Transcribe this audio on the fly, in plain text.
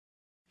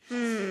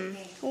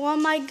What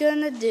am I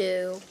gonna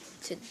do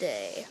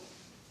today?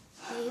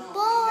 Hey,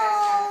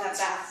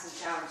 boys!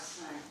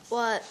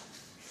 What?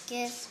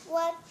 Guess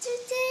what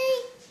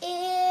today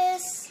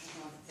is?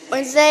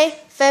 Wednesday,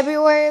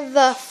 February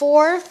the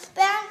 4th.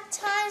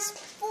 Valentine's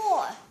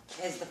 4.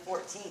 It's the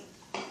 14th.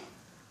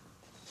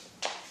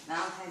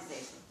 Valentine's Day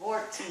is the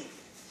 14th.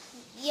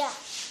 Yeah.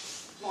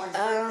 Lauren's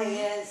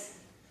birthday is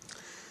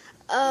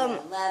the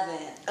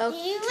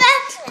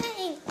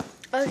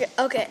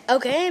 11th.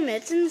 Okay,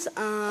 Mittens.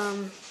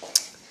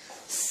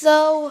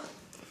 So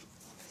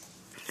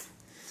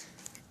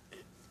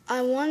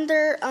I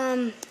wonder,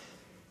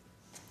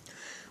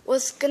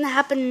 what's gonna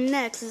happen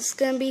next? It's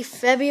gonna be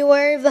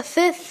February the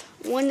 5th,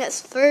 when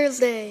it's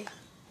Thursday.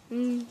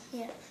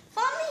 Yeah.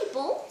 Follow me,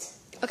 Bolt.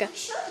 Okay. I'll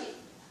show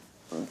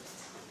you.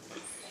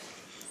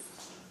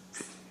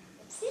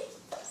 See?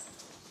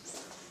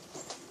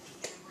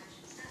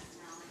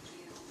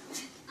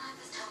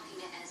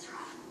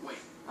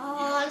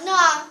 Oh, no.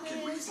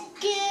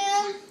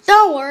 Again.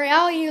 Don't worry,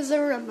 I'll use the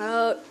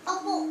remote.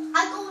 Oh,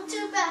 I go to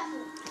the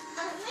bathroom.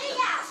 Lay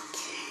out.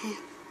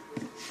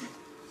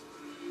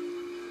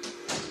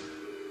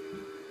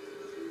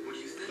 What do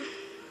you think?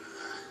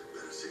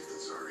 Better safe than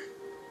sorry.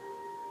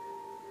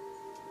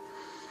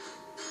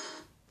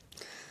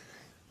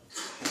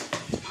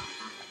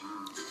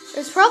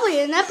 There's probably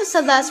an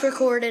episode that's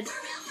recorded.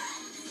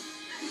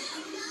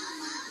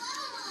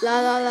 La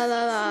la la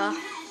la la.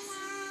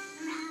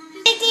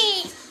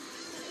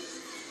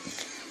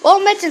 Well,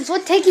 Mittens,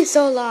 what take you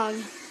so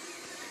long?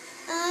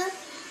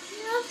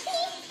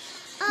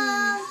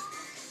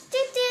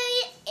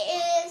 Today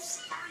is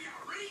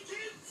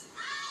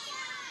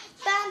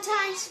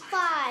Valentine's 5.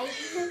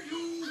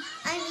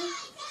 I mean,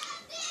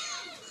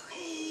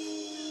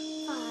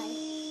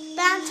 5.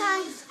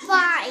 Valentine's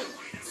 5.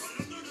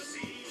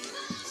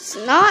 It's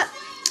not.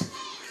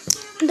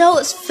 No,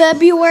 it's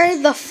February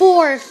the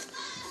 4th.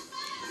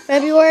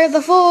 February the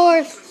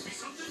 4th.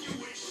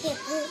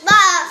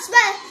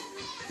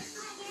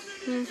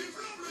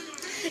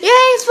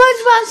 Yay,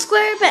 SpongeBob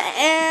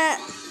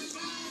SquarePants!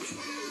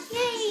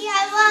 Yay, I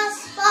love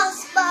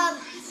SpongeBob.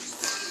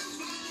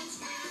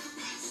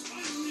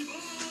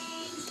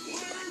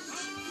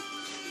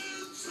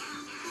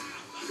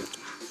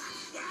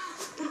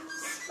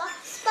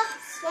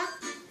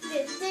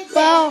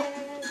 Wow,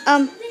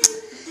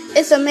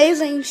 it's an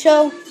amazing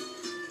show.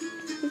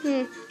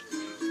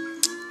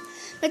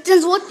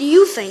 Mittens, what do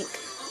you think?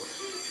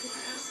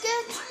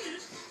 Good.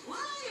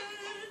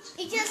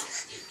 Because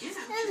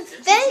in the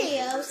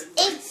videos,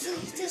 it's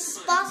the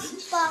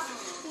SpongeBob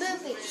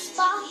movie,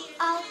 Spot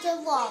Out the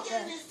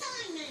Water.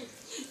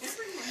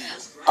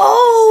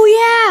 Oh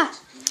yeah,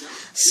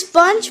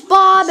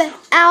 SpongeBob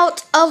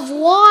Out of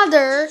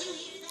Water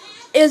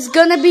is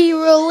gonna be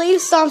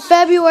released on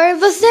February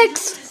the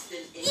 6th.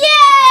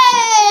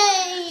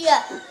 Yay!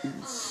 Yeah,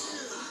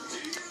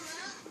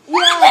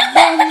 boom,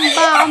 boom,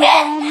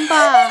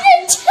 boom,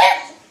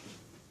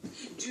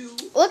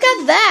 Look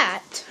at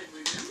that.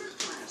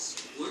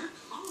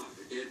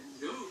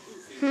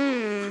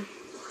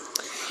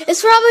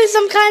 It's probably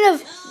some kind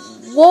of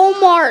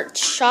Walmart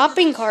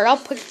shopping cart. I'll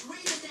put.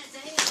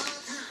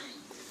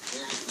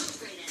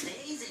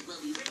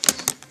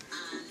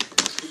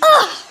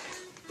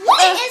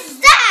 What is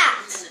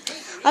that?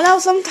 I know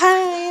some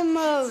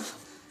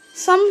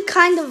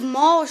kind of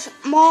mall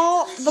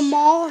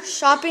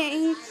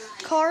shopping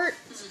cart.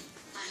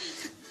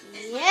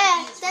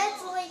 Yeah,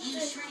 that's like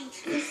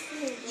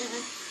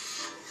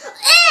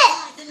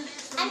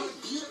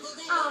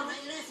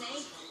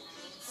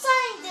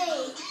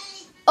Sunday.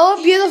 Oh,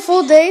 a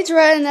beautiful day to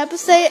write an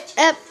essay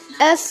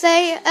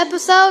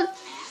episode.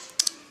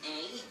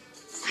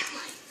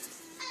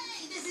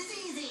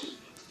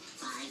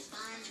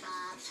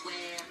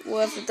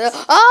 With the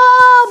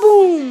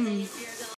boom.